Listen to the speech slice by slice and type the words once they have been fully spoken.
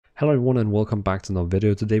Hello everyone and welcome back to another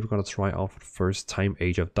video. Today we're going to try out for the first time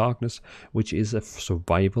Age of Darkness, which is a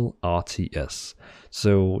survival RTS.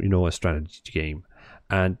 So, you know, a strategy game.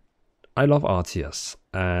 And I love RTS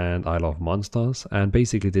and I love monsters, and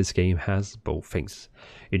basically this game has both things.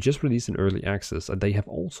 It just released in early access and they have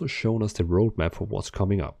also shown us the roadmap for what's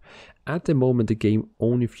coming up. At the moment the game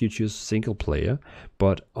only features single player,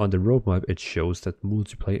 but on the roadmap it shows that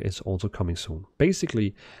multiplayer is also coming soon.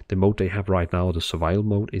 Basically the mode they have right now, the survival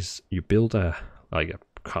mode, is you build a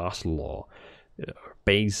castle or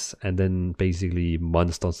base, and then basically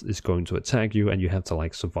monsters is going to attack you and you have to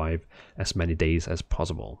survive as many days as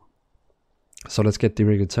possible. So let's get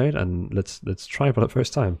directly to it and let's try for the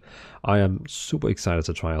first time. I am super excited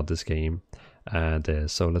to try out this game, and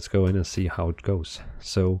so let's go in and see how it goes.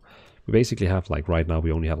 So we basically have right now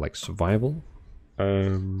we only have survival. We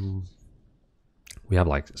have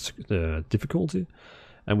the difficulty,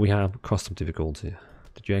 and we have custom difficulty.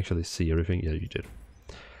 Did you actually see everything? Yeah, you did.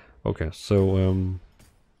 Okay, so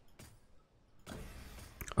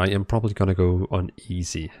I am probably gonna go on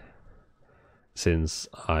easy, since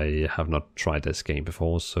I have not tried this game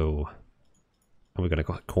before, so we're gonna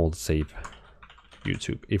call it save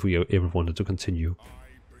YouTube if we ever wanted to continue.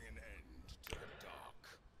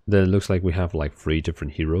 Then it looks like we have 3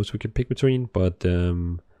 different heroes we can pick between, but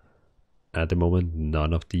at the moment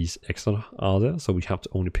none of these extra are there, so we have to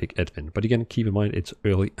only pick Dvalin. But again, keep in mind it's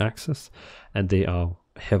early access and they are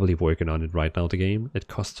heavily working on it right now. The game, it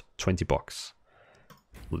costs 20 bucks.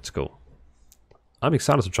 Let's go. I'm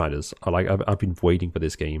excited to try this. I've been waiting for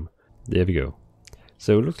this game. There we go.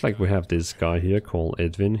 So it looks like we have this guy here called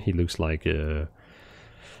Dvalin. He looks like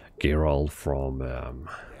Geralt from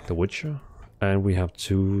The Witcher. And we have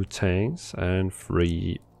 2 tanks and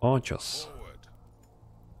 3 archers.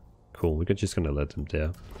 Cool, we're just gonna let them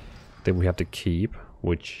there. Then we have the keep,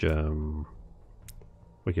 which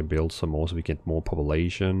we can build some more so we get more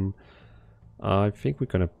population. I think we're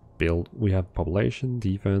gonna build, we have population,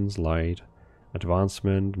 defense, light,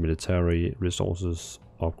 advancement, military, resources,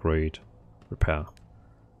 upgrade, repair.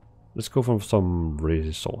 Let's go for some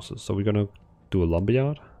resources. So we're gonna do a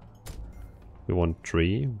lumberyard. We want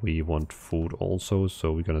 3. We want food also,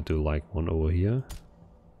 so we're gonna do 1 over here.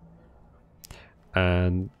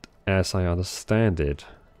 And as I understand it,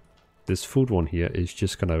 this food one here is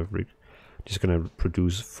just gonna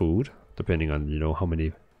produce food depending on how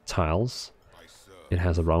many tiles it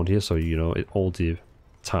has around here. So all the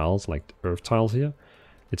tiles, like the earth tiles here,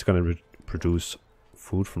 it's gonna produce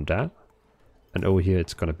food from that, and over here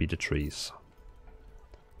it's gonna be the trees,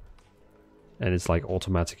 and it's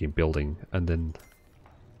automatically building. And then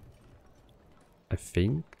I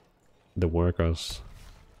think the workers,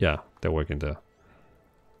 yeah, they're working there.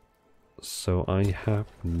 So I have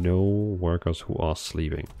no workers who are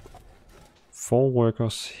sleeping. 4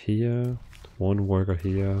 workers here, 1 worker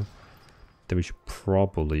here. Then we should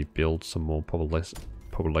probably build some more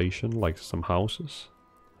population, like some houses.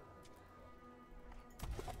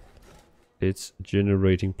 It's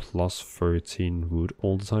generating plus 13 wood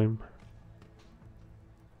all the time.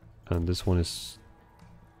 And this one is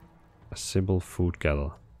a simple food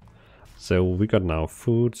gather. So we got now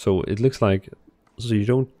food. So it looks like, so you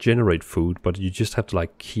don't generate food, but you just have to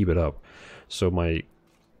keep it up. So my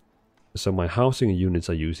housing units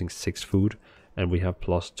are using 6 food, and we have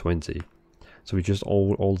plus 20. So we just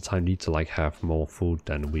all the time need to have more food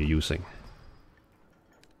than we're using.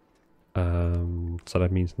 So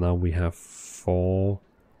that means now we have 4.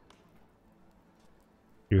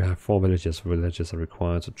 You have 4 villages. Villages are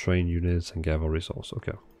required to train units and gather resources.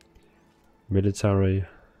 Okay. Military.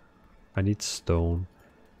 I need stone.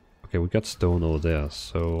 Okay, we got stone over there.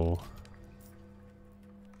 So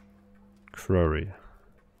quarry.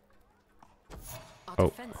 Our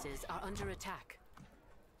defenses are under attack.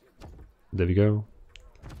 There we go.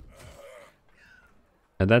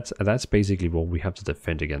 And that's basically what we have to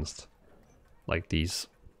defend against, these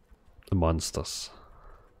monsters.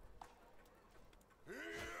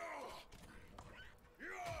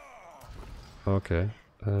 Okay,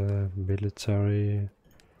 military.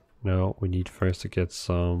 No, we need first to get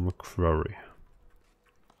some quarry.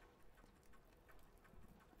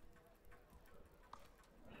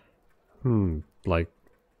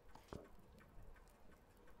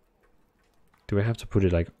 Do I have to put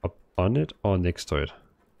it up on it or next to it?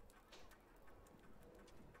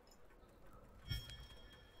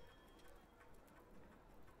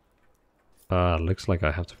 Looks like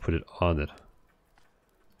I have to put it on it.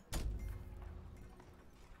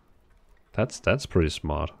 That's pretty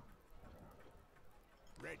smart.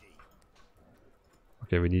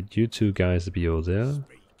 Okay, we need you 2 guys to be over there.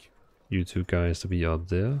 You 2 guys to be up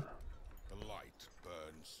there.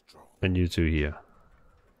 And you two here.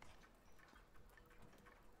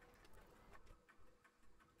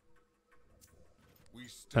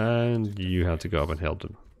 And you have to go up and help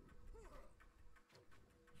them.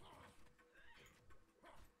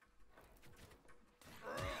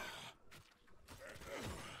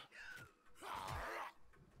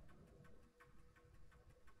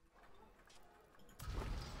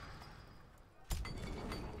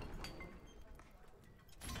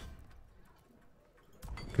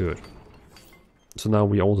 Good. So now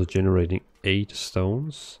we're also generating 8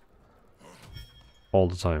 stones all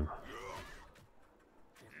the time.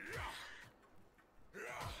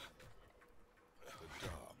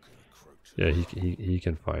 Yeah, he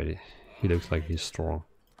can fight it. He looks like he's strong.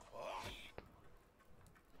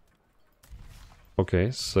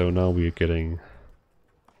 Okay, so now we're getting...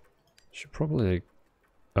 Should probably...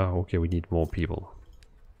 Oh, okay, we need more people.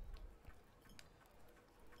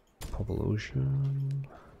 Population...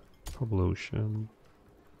 Population...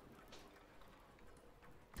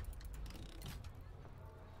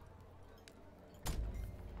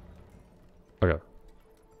 Okay.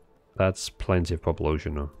 That's plenty of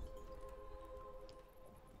population now.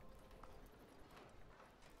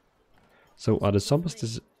 So are the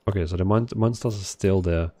zombies... Okay, so the monsters are still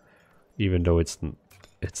there, even though it's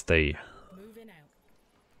day.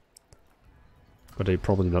 But they're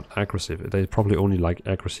probably not aggressive. They probably only like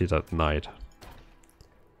aggressive at night.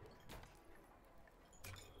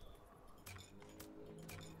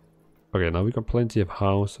 Okay, now we got plenty of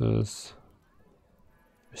houses.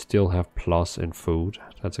 We still have plus in food.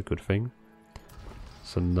 That's a good thing.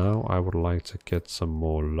 So now I would like to get some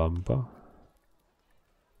more lumber.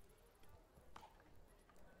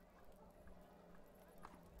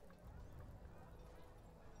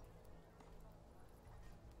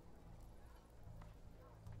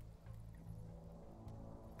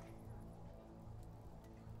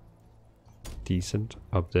 Decent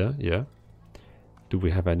up there, yeah. Do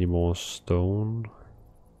we have any more stone?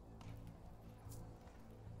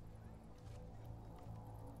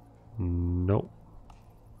 No.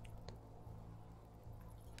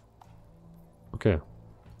 Okay.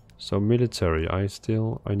 So military, I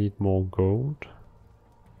need more gold.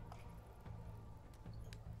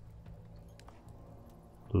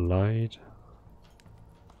 Light.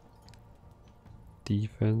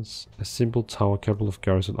 Defense. A simple tower capable of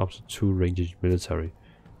garrison up to 2 ranged military.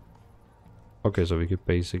 Okay, so we could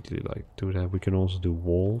basically like do that. We can also do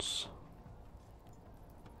walls.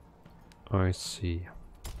 I see.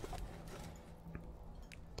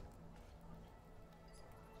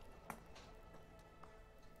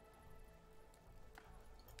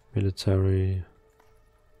 Military.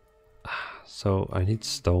 So I need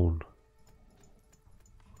stone.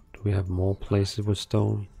 Do we have more places with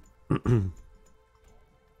stone?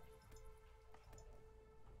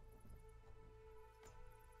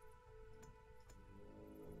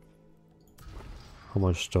 How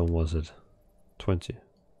much stone was it? 20.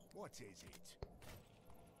 What is it?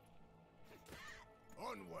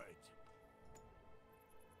 Onward.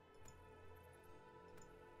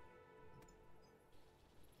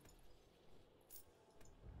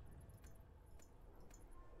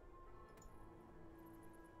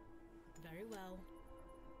 Very well.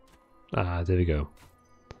 Ah, there we go.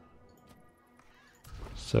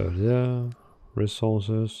 So there,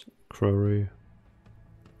 resources, quarry.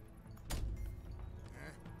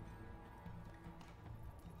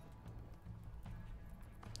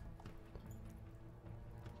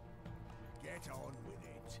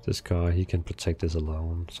 This guy, he can protect this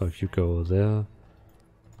alone. So if you go there,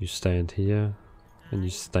 you stand here, and you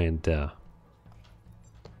stand there.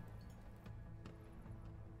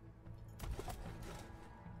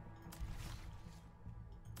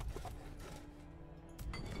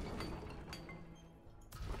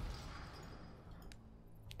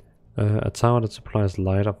 A tower that supplies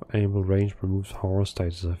light of ample range removes horror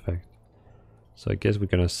status effect. So I guess we're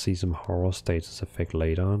gonna see some horror status effect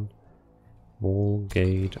later on. Wall,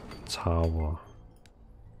 gate, tower.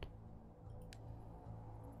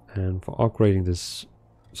 And for upgrading this,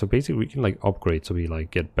 so basically we can like upgrade so we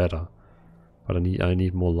like get better. But I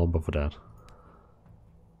need more lumber for that.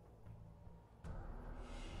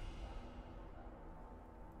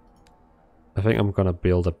 I think I'm gonna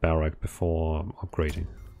build a barrack before upgrading.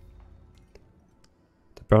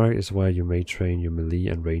 The barrack is where you may train your melee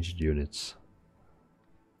and ranged units.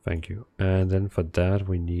 Thank you. And then for that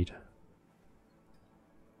we need...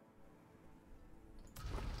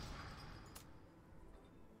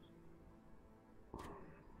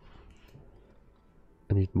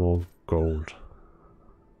 I need more gold.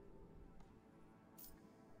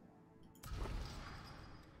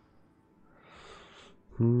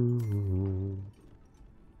 What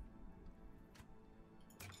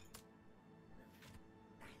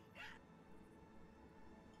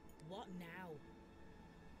now?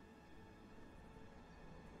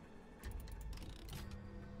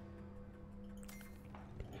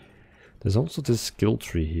 There's also this skill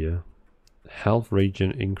tree here. Health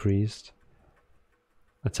regen increased.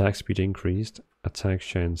 Attack speed increased. Attack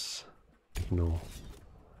chance ignore.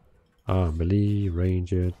 Melee,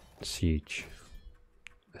 ranged, siege.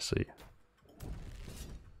 I see.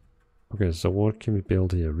 Okay, so what can we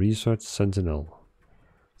build here? Research Sentinel.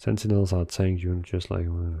 Sentinels are tank units just like...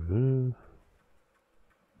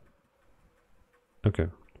 okay,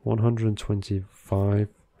 125.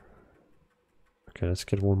 Okay, let's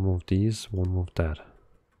get one more of these, one more of that.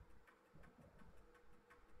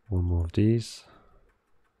 One more of these.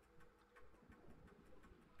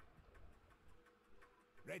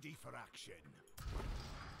 Ready for action.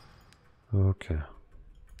 Okay.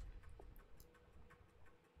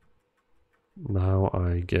 Now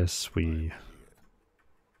I guess we...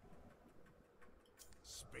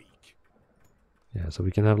 Speak. yeah, so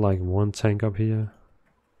we can have like one tank up here.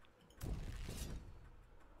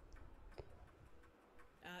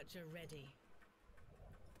 Archer ready.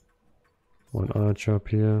 One archer up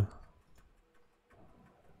here.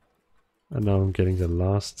 And now I'm getting the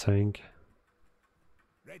last tank,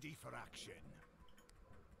 Ready for action.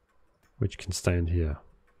 which can stand here.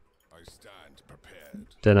 I stand prepared.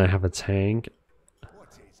 Then I have a tank. What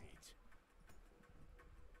is it?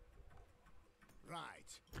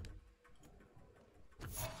 Right.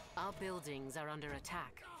 Our buildings are under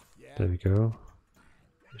attack. Yeah. There we go.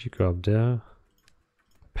 If you go up there,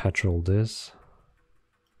 patrol this.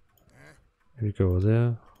 If you go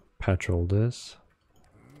there, patrol this.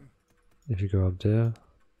 If you go up there,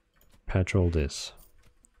 patrol this.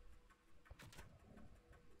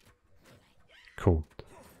 Cool.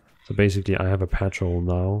 So basically I have a patrol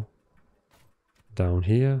now down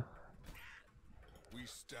here. We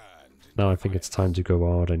stand Now I think it's time to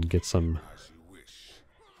go out and get some as you wish.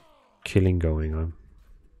 killing going on.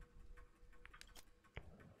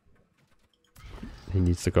 He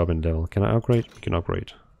needs the Goblin Devil. Can I upgrade? We can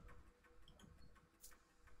upgrade.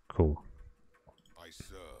 Cool. I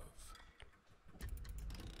serve.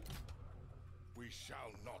 We shall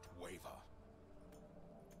not waver.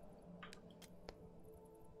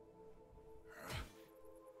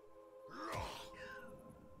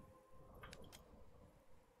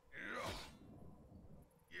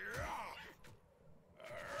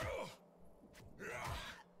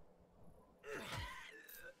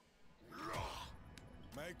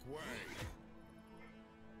 Make way.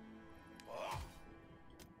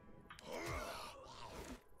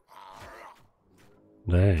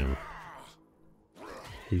 Damn.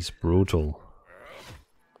 He's brutal.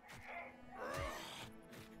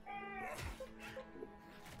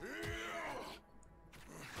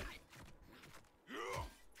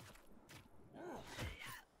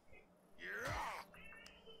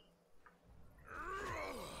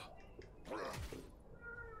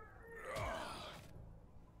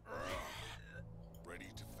 Ready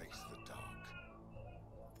to face the dark.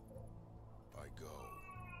 I go.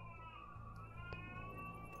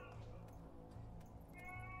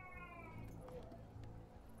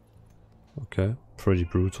 Okay, pretty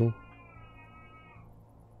brutal.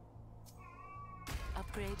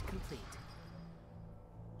 Upgrade complete.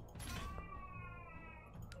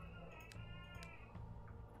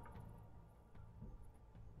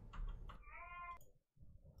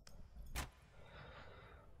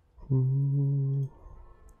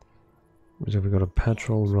 So we got a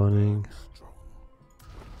patrol running.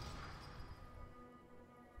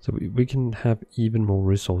 So we can have even more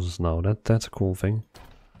resources now. That's a cool thing.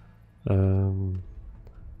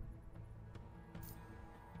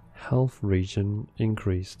 Health regen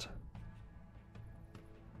increased.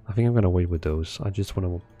 I think I'm gonna wait with those. I just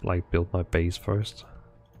wanna like build my base first.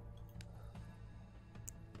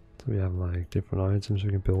 So we have like different items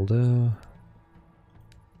we can build there.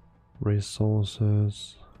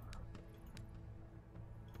 Resources.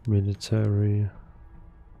 Military.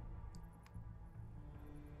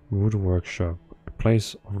 Wood workshop. A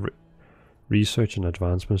place of research and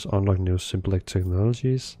advancements, unlock new simplex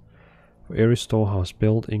technologies. For every storehouse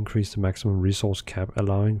built, increase the maximum resource cap,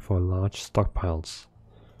 allowing for large stockpiles.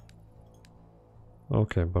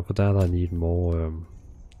 Okay, but for that I need more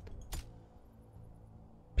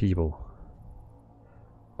people.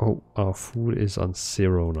 Oh, our food is on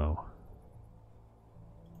 0 now.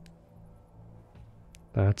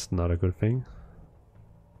 That's not a good thing.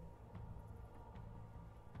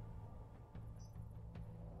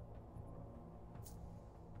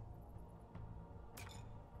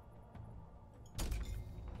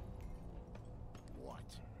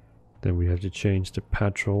 Then we have to change the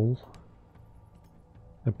patrol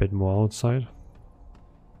a bit more outside.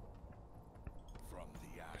 From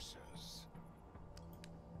the ashes.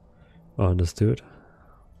 Understood.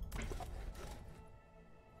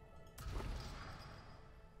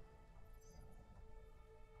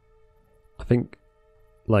 I think,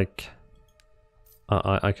 like,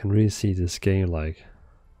 I can really see this game, like,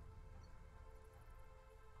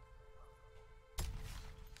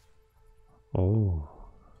 oh.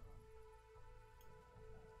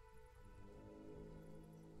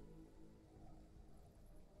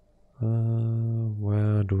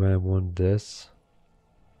 Where do I want this?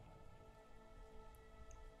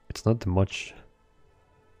 It's not that much.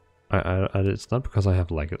 It's not because I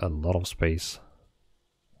have like a lot of space.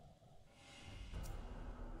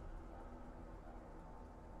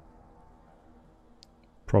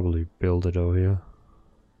 Probably build it over here.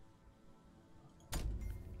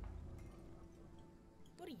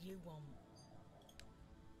 What do you want?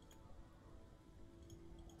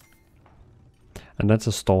 And that's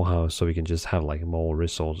a storehouse, so we can just have like more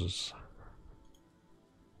resources.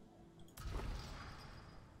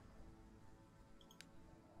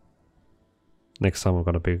 Next time I'm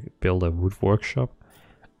gonna build a wood workshop,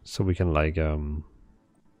 so we can like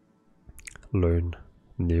learn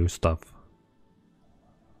new stuff.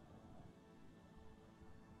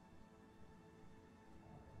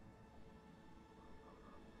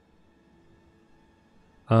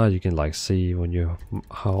 Ah, you can like see when you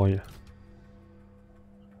hover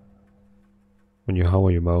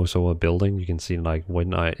your mouse over a building, you can see like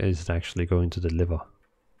when is it actually going to deliver.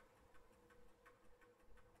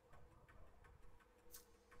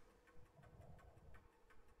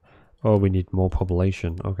 Oh, we need more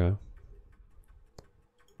population. Okay,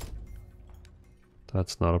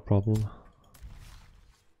 that's not a problem.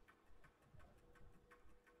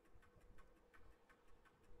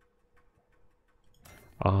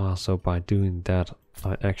 Ah, so by doing that,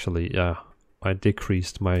 I actually, yeah, I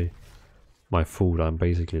decreased my food. I'm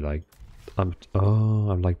basically like, I'm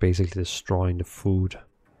like basically destroying the food.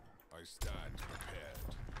 I stand prepared.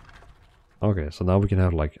 Okay, so now we can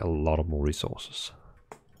have like a lot of more resources.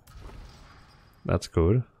 That's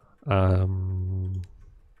good.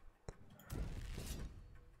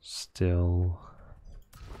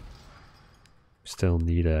 Still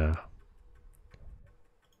need a.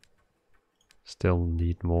 Still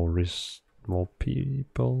need more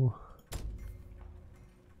people.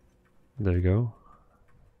 There you go.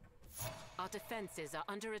 Our defenses are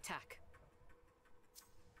under attack.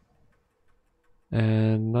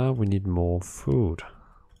 And now we need more food.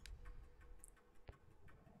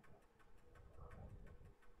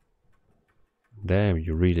 Damn,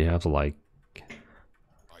 you really have to like.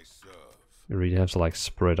 I serve. You really have to like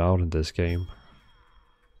spread out in this game.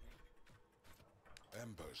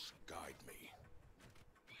 Embers guide me.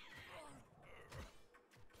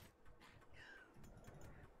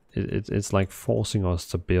 It's like forcing us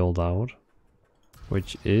to build out,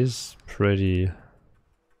 which is pretty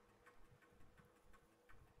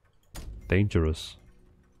dangerous.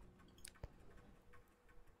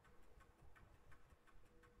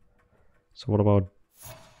 So what about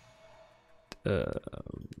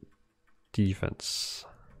defense?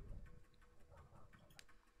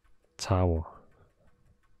 Tower.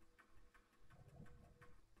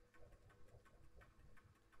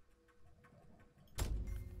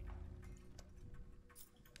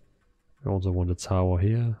 We also want a tower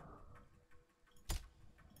here.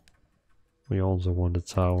 We also want a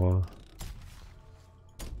tower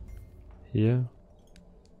here.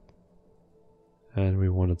 And we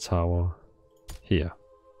want a tower here.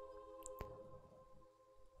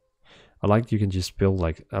 I like you can just build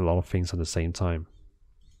like a lot of things at the same time.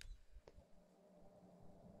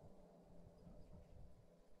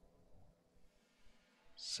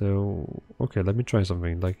 So, okay, let me try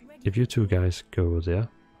something. Like, if you two guys go there,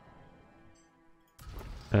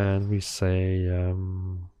 and we say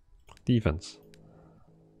defense,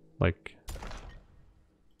 like,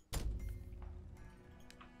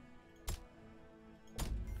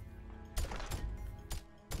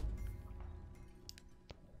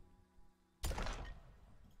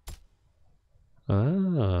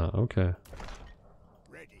 okay.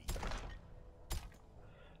 Ready.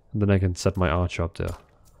 And then I can set my archer up there.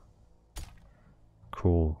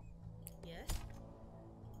 Cool. Yes?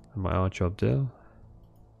 And my archer up there.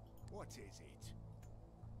 What is it?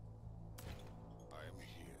 I am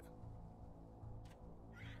here.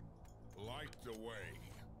 Light the way.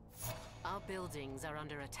 Our buildings are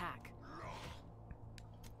under attack.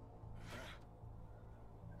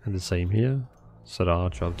 And the same here. Set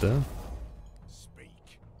archer up there.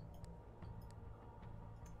 Speak.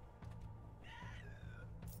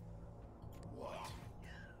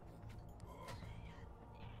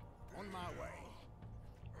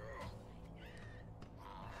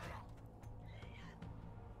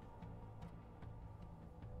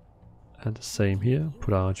 And the same here,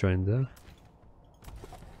 put archer in there.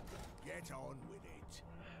 Get on with it.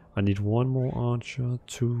 I need one more archer,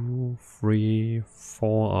 2, 3,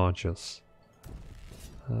 4 archers.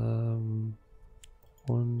 1,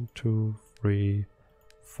 2, 3,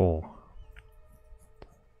 4.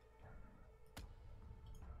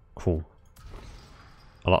 Cool.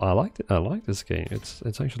 I like it. I like this game. It's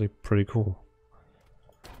actually pretty cool.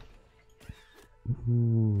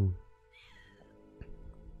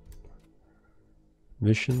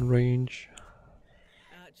 Mission range.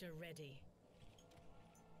 Archer ready.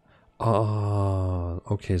 Ah,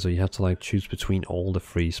 okay. So you have to like choose between all the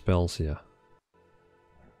free spells here.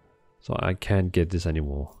 So I can't get this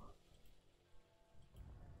anymore.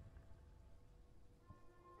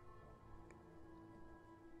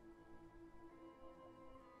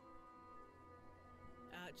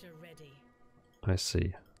 Archer ready. I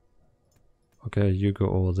see. Okay, you go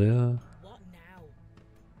over there. What now?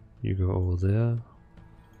 You go over there.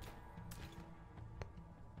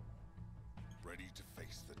 Ready to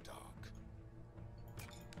face the dark.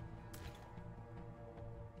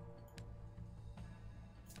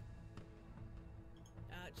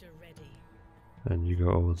 Archer ready. And you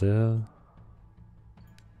go over there.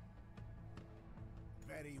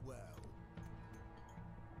 Very well.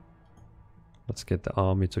 Let's get the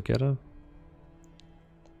army together.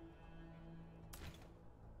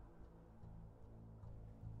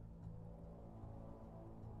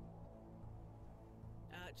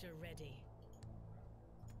 Archer ready.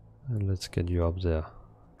 And let's get you up there.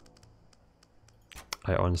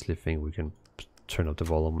 I honestly think we can turn up the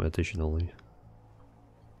volume additionally.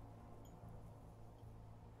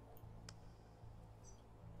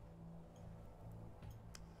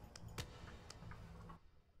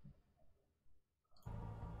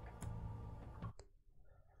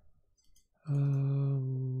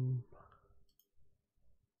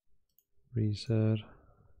 Reset.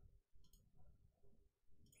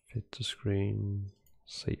 Fit to screen.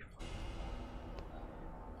 Save.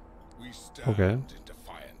 We stand Okay. in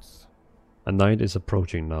defiance. A night is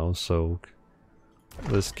approaching now, so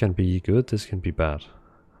this can be good, this can be bad.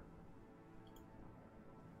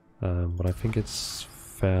 But I think it's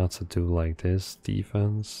fair to do like this.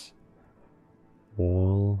 Defense.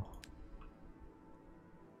 Wall.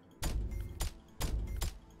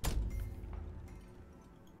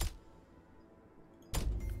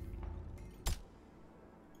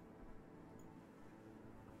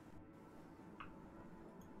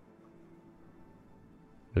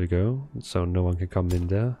 There we go, so no one can come in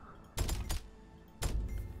there.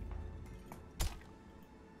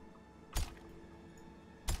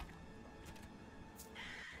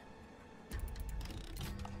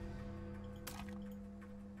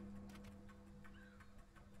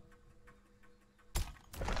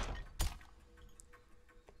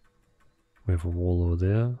 We have a wall over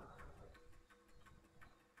there.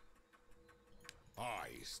 I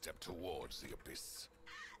step towards the abyss.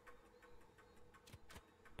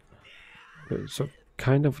 So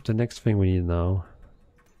kind of the next thing we need now.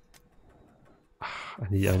 I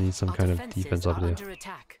need some Our kind of defenses defense up are there. under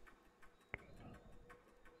attack.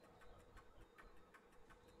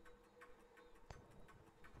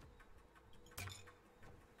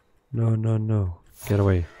 No, no, no. Get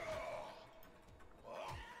away.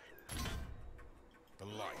 The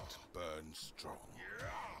light burns strong.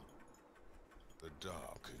 The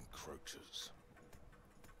dark encroaches.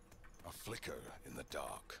 A flicker in the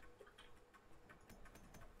dark.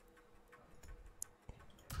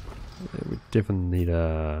 We definitely need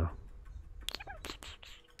a...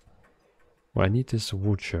 Well, I need this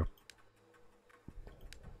wood shop.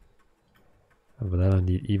 But then I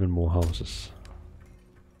need even more houses.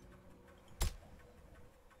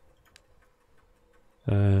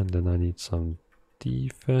 And then I need some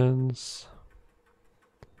defense.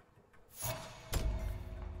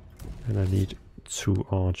 And I need 2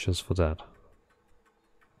 archers for that.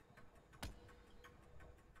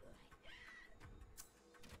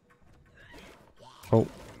 Oh,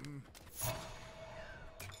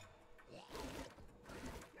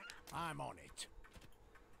 I'm on it.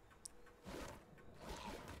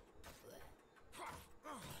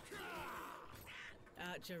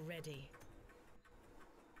 Archer ready.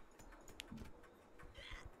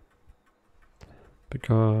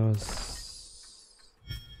 because...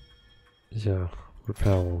 Yeah,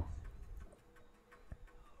 repel.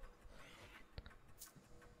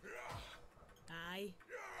 Aye.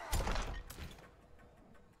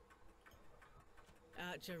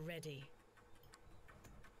 Archer ready.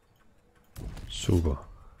 Super.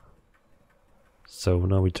 So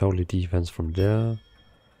now we totally defense from there.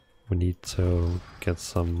 We need to get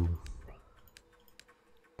some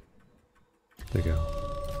There you go.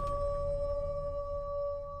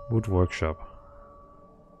 Wood workshop.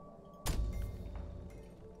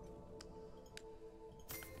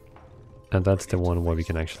 And that's the one where we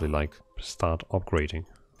can actually like start upgrading.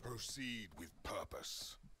 Proceed with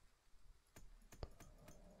purpose.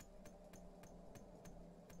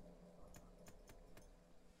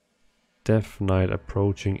 Death Knight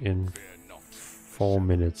approaching in Fear not. 4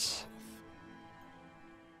 minutes.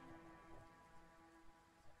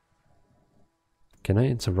 Can I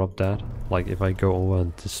interrupt that? Like if I go over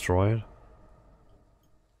and destroy it?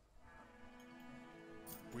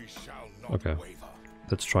 We shall not Okay. waver.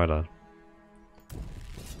 Let's try that.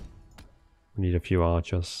 We need a few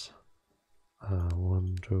archers.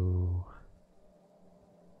 1, 2,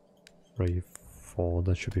 3, 4.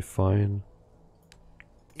 That should be fine.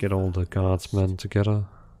 Get all the guardsmen together.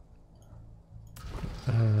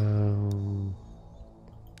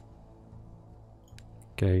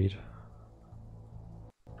 Gate.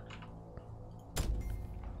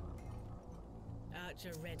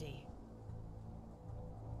 Archer ready.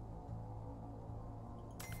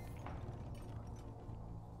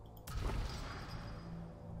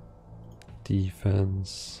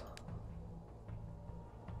 Defense.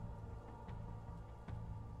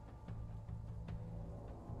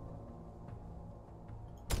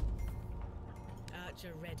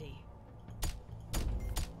 Archer ready.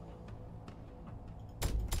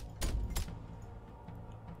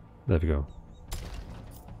 There we go.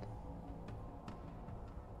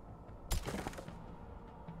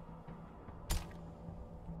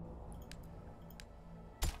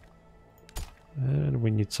 And we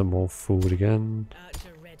need some more food again.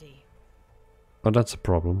 Archer ready. Oh, that's a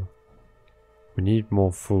problem. We need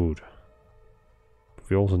more food. But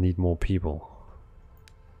we also need more people.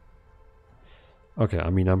 Okay, I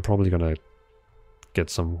mean, I'm probably gonna get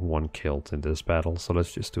someone killed in this battle, so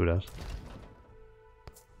let's just do that.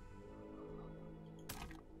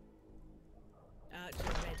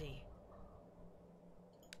 Archer ready.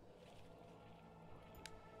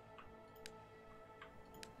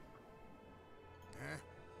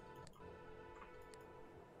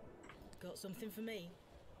 Got something for me?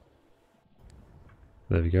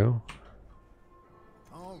 There we go.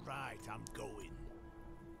 All right, I'm going.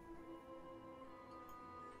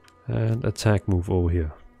 And attack move over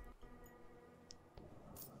here.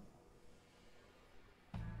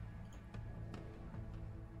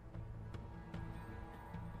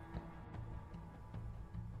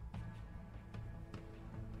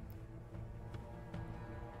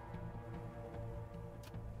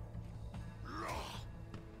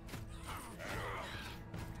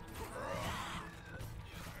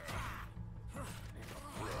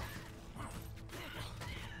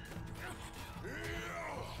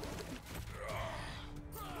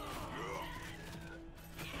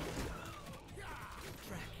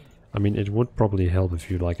 I mean, it would probably help if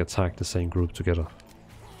you like attack the same group together.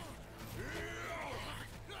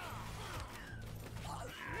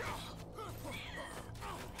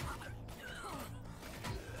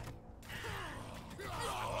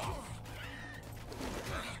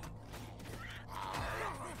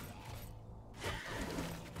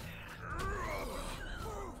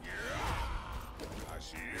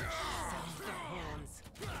 The horns.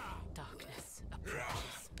 Darkness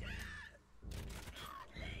approaches.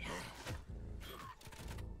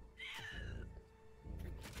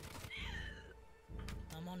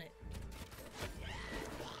 I'm on it.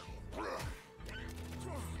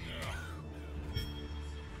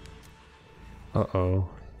 Uh-oh.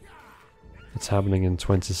 It's happening in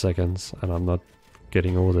 20 seconds and I'm not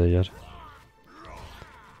getting over there yet.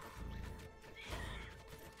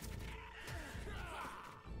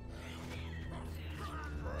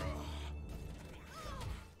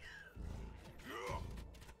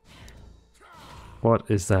 What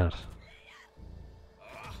is that?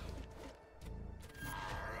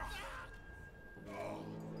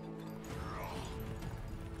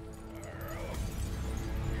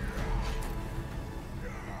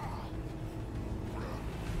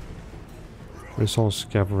 Resource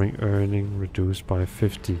gathering earning reduced by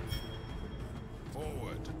 50.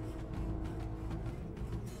 Forward.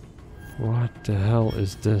 What the hell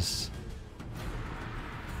is this?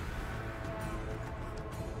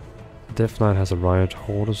 Death Knight has arrived.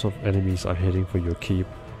 Hordes of enemies are heading for your keep.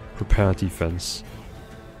 Prepare defense.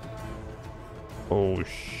 Oh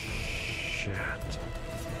shit.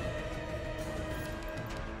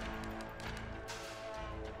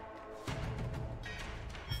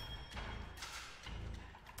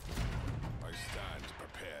 I stand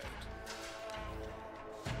prepared.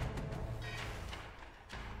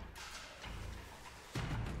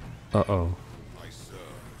 Uh-oh. I serve.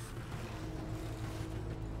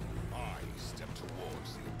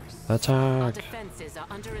 Our Attack! defenses are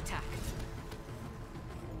under attack.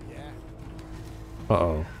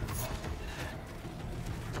 Uh-oh.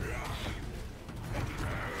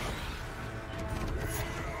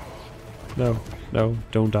 No, no,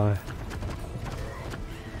 don't die.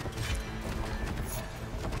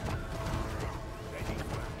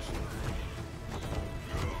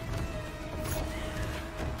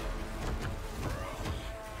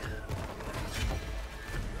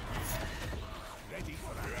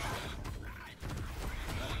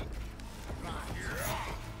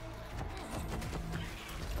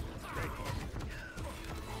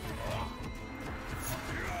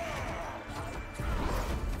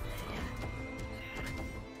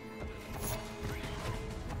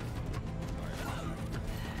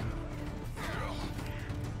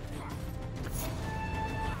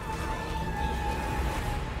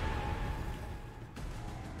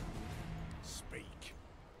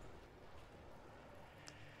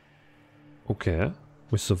 Okay,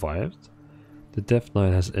 we survived. The Death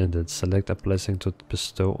Knight has ended. Select a blessing to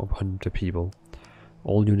bestow upon the people.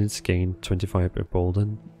 All units gain 25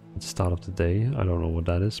 emboldened at the start of the day. I don't know what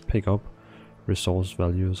that is. Pick up. Resource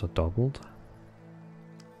values are doubled.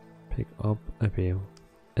 Pick up a bill.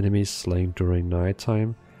 Enemies slain during night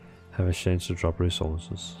time have a chance to drop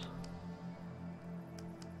resources.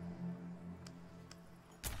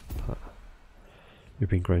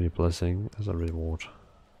 You've been granted blessing as a reward.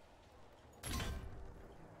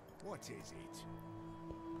 What is it?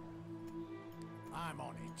 I'm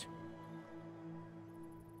on it.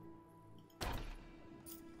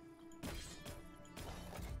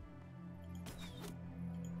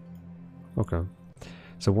 Okay.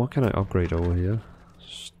 So what can I upgrade over here?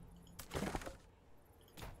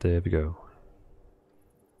 There we go.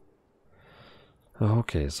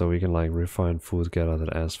 Okay, so we can like refine food, gather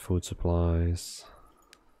that as food supplies.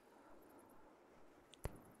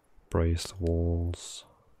 Braced walls.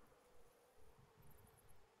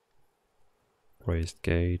 Braced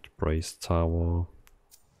gate, braced tower.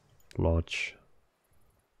 Lodge.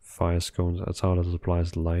 Fire scones. A tower that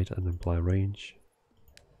supplies light and imply range.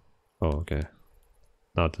 Oh, okay.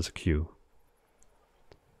 Now there's a queue.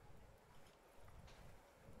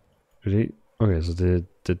 Really? Okay, so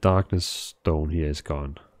the darkness stone here is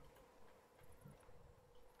gone.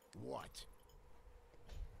 What?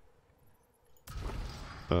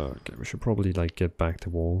 Okay, we should probably like get back the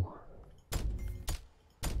wall.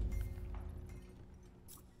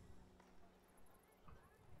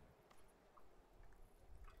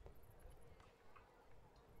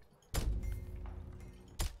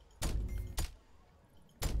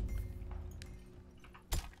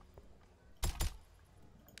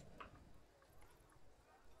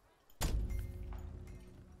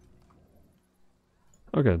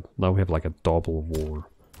 Okay, now we have like a double wall.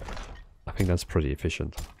 I think that's pretty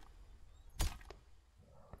efficient.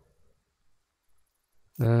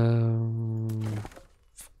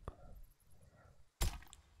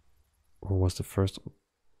 What was the first?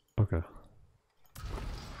 Okay.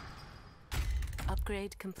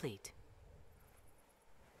 Upgrade complete.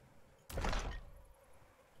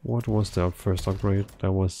 What was the first upgrade?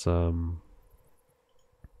 That was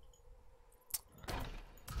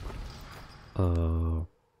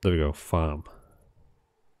there we go, farm.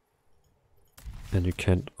 And you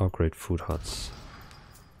can't upgrade food huts.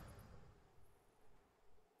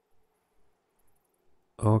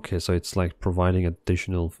 Okay, so it's like providing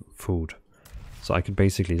additional food. So I could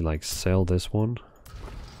basically like sell this one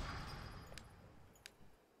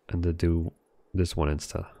and then do this one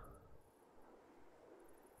instead.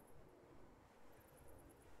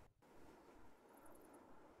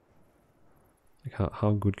 Like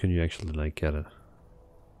how good can you actually like get it?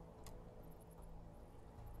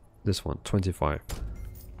 This one, 25.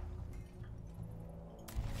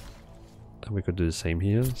 And we could do the same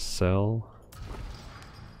here. Sell.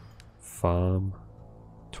 Farm.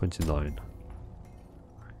 29.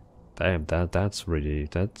 Damn, that's really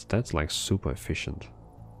that's like super efficient.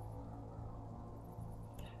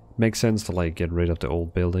 Makes sense to like get rid of the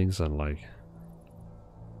old buildings and like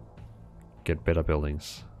get better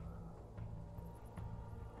buildings.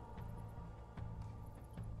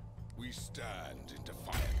 We stand in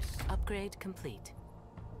defiance. Upgrade complete.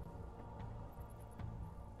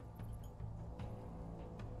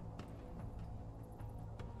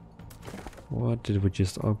 What did we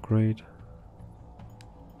just upgrade?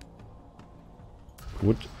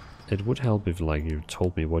 It would help if like you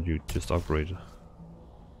told me what you just upgraded.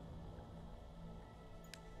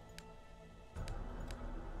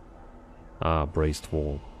 Ah, braced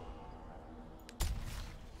wall.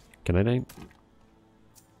 Can I name?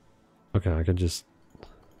 Okay, I can just...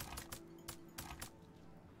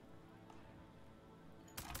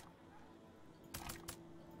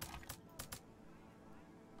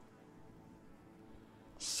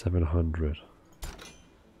 700.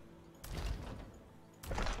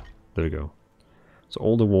 There we go. So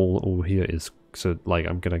all the wall over here is, so like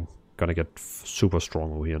I'm gonna get super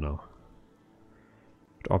strong over here now.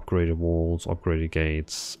 Upgraded walls, upgraded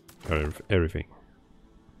gates, everything.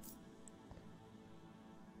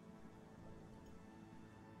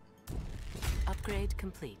 Upgrade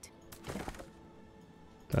complete.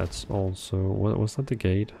 That's also, what was that, the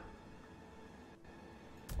gate?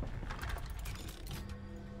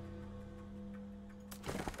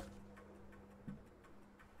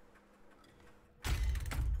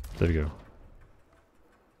 There we go.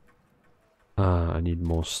 Ah, I need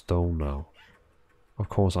more stone now. Of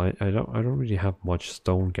course, I don't really have much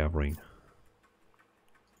stone gathering.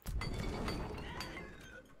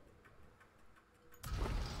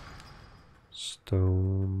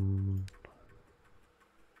 Stone.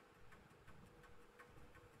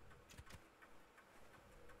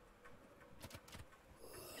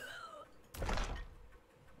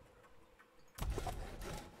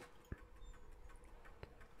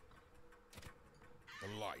 The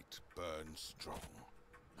light burns strong.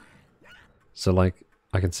 So like,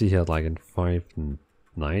 I can see here like in 5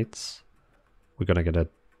 nights, we're gonna get a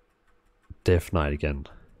death night again.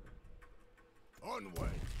 Onward.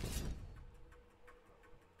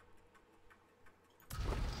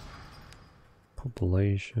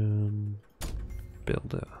 Population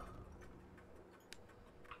builder.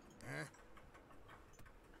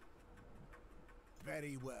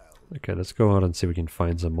 Very well. Okay, let's go out and see if we can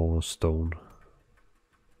find some more stone.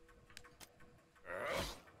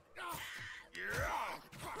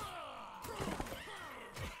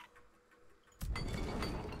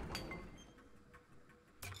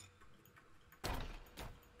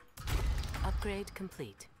 Upgrade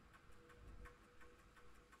complete.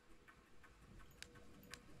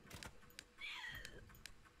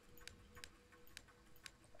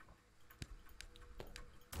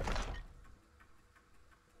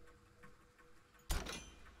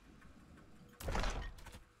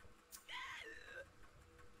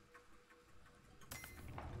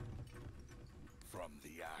 From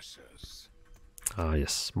the ashes. Ah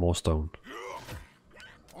yes, more stone.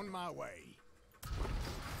 On my way.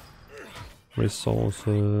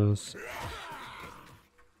 Resources.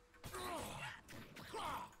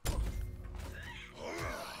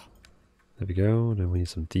 There we go, then we need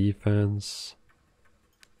some defense.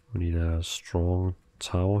 We need a strong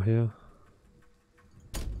tower here.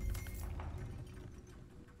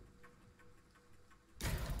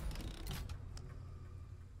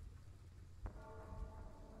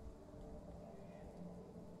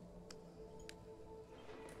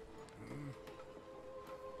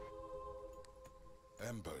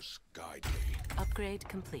 Embers guide me. Upgrade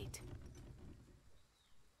complete.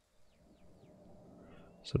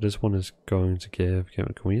 So this one is going to give,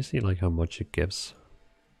 can we see like how much it gives?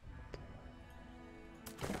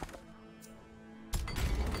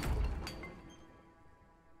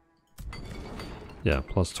 Yeah,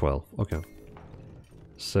 plus 12, okay.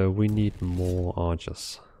 So we need more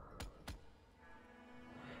archers.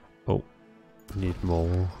 Oh, we need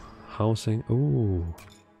more housing, ooh.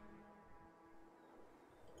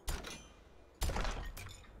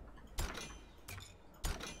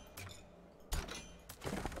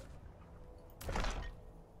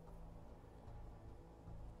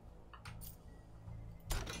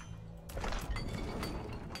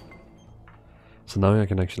 So now I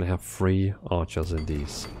can actually have 3 archers in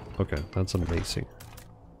these. Okay, that's amazing.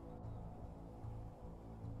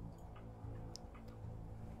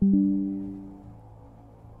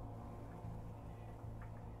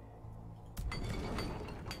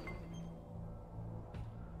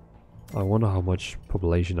 I wonder how much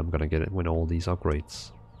population I'm gonna get with all these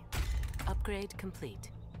upgrades. Upgrade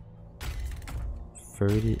complete.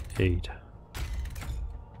 38.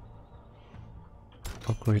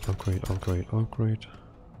 Upgrade, upgrade, upgrade, upgrade.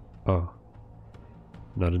 Oh.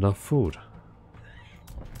 Not enough food.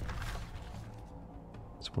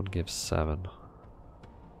 This one gives 7.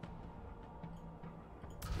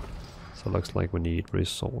 So it looks like we need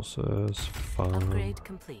resources. Farm. Upgrade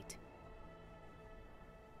complete.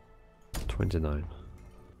 29.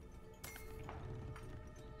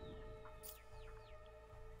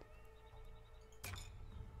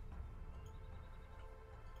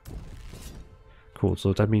 Cool,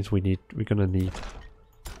 so that means we're gonna need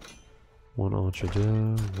 1 archer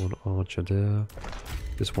there, 1 archer there.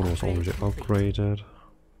 This one was already upgraded.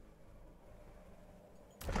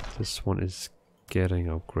 This one is getting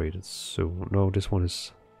upgraded soon. No, this one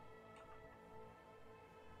is...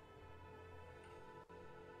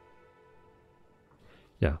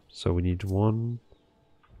 Yeah, so we need 1.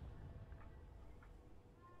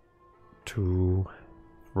 2,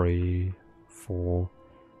 3, 4,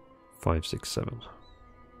 5, 6, 7.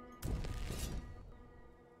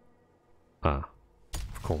 Ah,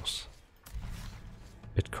 of course.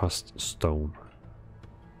 It costs stone.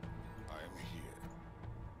 I am here.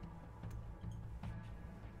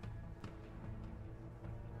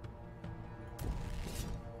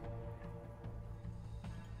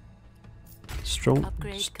 Stone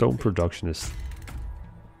complete. production is...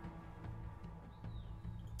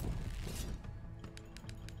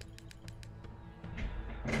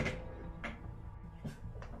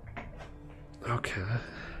 Okay.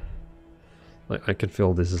 Like, I can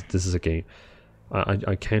feel this is a game.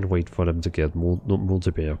 I can't wait for them to get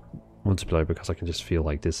multiplayer because I can just feel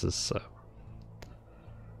like this is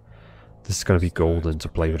gonna be golden to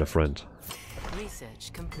play with a friend.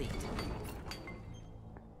 Research complete.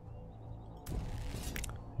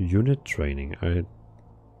 Unit training.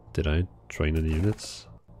 Did I train any units?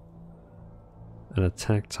 An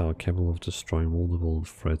attack tower capable of destroying multiple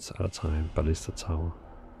threats at a time. Ballista tower.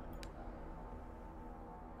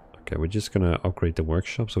 Okay, we're just gonna upgrade the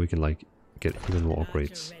workshop so we can like get even more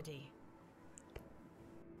upgrades.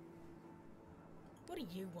 What do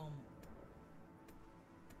you want?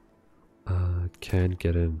 Can't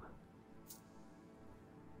get in.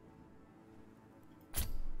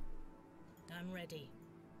 I'm ready.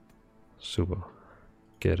 Super.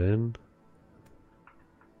 Get in.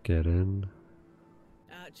 Get in.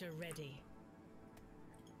 Archer ready.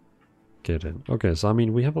 Get in. Okay, so I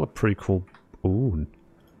mean we have a pretty cool... Ooh.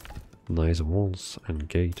 Nice walls and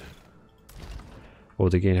gate. Oh,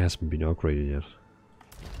 the gate hasn't been upgraded yet.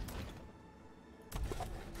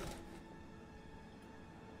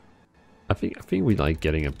 I think we like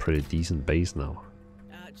getting a pretty decent base now.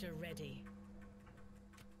 Archer ready.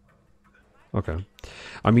 Okay.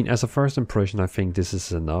 I mean, as a first impression, I think this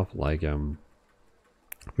is enough. Like,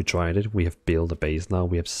 we tried it. We have built a base now.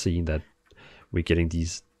 We have seen that we're getting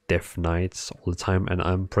these Death Knights all the time, and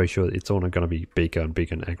I'm pretty sure it's only gonna be bigger and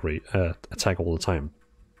bigger and attack all the time.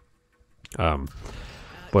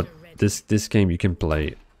 But this game you can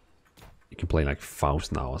play like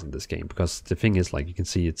 1,000 hours in this game, because the thing is, like, you can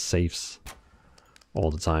see it saves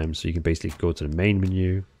all the time, so you can basically go to the main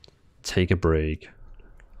menu, take a break,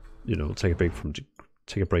 you know, take a break from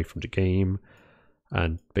the game,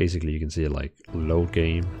 and basically you can see it like load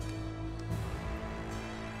game.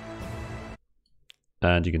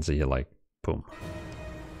 And you can see here, like, boom,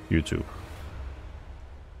 YouTube,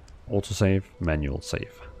 autosave, manual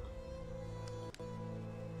save.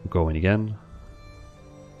 Go in again,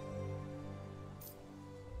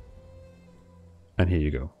 and here you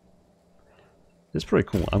go. It's pretty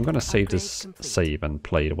cool. I'm gonna save this save and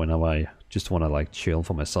play it whenever I just wanna like chill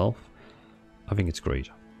for myself. I think it's great.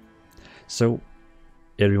 So,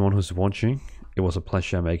 everyone who's watching, it was a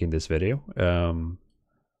pleasure making this video.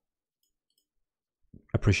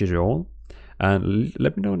 Appreciate it all, and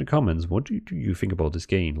let me know in the comments, what do you think about this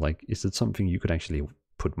game? Like, is it something you could actually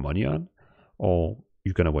put money on, or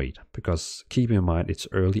you're gonna wait? Because keep in mind, it's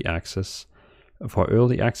early access. For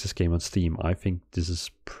early access game on Steam, I think this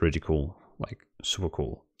is pretty cool, like super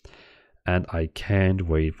cool, and I can't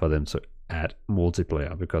wait for them to add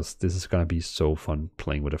multiplayer, because this is gonna be so fun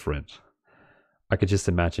playing with a friend. I could just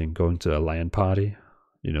imagine going to a LAN party,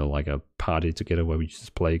 you know, like a party together where we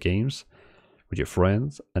just play games with your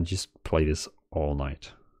friends and just play this all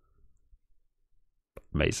night.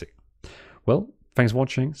 Amazing. Well, thanks for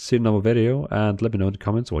watching. See you in another video, and let me know in the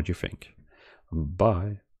comments what you think.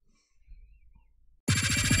 Bye.